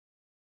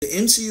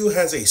MCU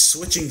has a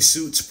switching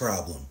suits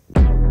problem.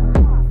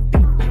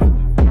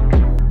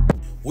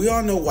 We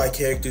all know why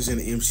characters in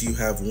the MCU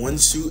have one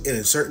suit in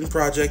a certain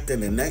project,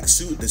 and the next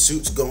suit, the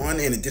suit's gone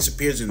and it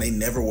disappears and they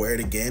never wear it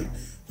again.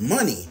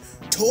 Money,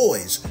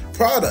 toys,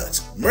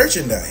 products,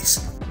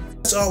 merchandise.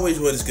 That's always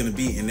what it's gonna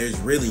be, and there's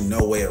really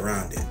no way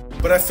around it.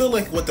 But I feel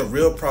like what the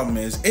real problem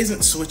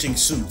isn't switching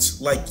suits.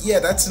 Like, yeah,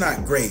 that's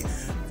not great.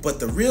 But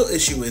the real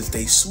issue is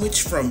they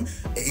switch from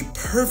a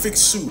perfect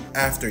suit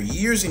after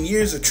years and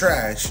years of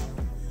trash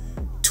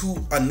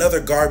to another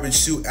garbage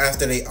suit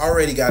after they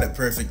already got it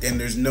perfect and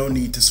there's no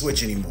need to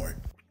switch anymore.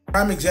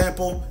 Prime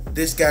example,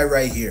 this guy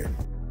right here.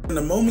 From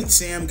the moment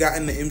Sam got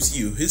in the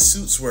MCU, his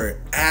suits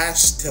were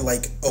ass to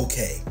like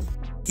okay.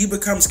 He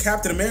becomes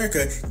Captain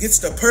America, gets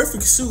the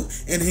perfect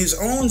suit in his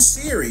own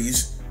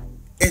series,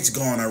 it's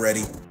gone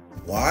already.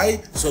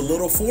 Why? So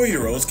little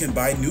 4-year-olds can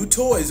buy new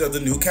toys of the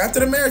new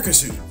Captain America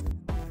suit.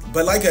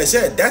 But like I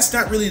said, that's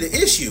not really the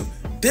issue.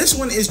 This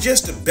one is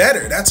just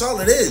better, that's all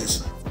it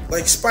is.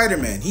 Like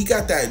Spider-Man, he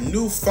got that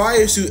new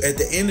fire suit at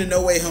the end of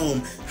No Way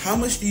Home. How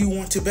much do you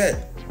want to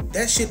bet?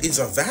 That shit is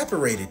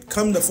evaporated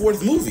come the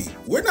 4th movie.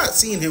 We're not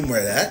seeing him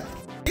wear that.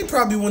 They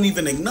probably won't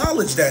even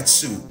acknowledge that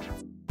suit.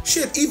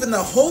 Shit, even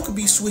the Hulk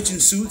be switching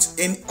suits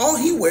and all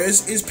he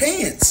wears is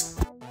pants.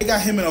 They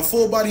got him in a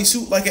full body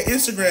suit like an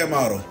Instagram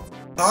model.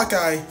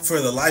 Hawkeye, for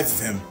the life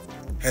of him,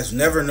 has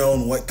never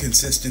known what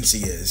consistency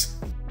is.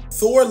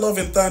 Thor Love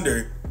and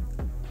Thunder,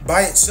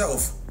 by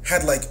itself,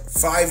 had like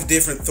 5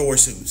 different Thor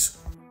suits.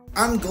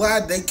 I'm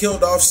glad they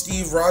killed off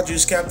Steve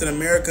Rogers' Captain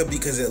America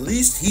because at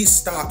least he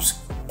stops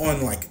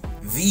on like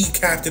the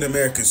Captain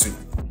America suit.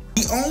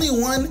 The only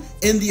one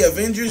in the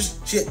Avengers,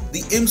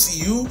 the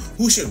MCU,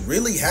 who should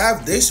really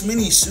have this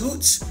many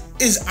suits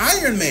is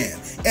Iron Man.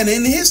 And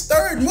in his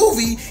 3rd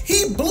movie,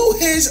 he blew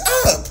his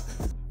up.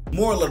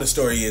 Moral of the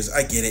story is,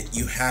 I get it,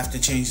 you have to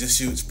change the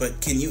suits,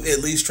 but can you at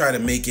least try to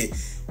make it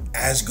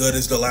as good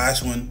as the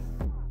last one?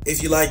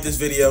 If you like this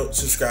video,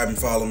 subscribe and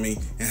follow me,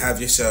 and have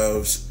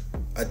yourselves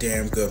a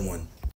damn good one.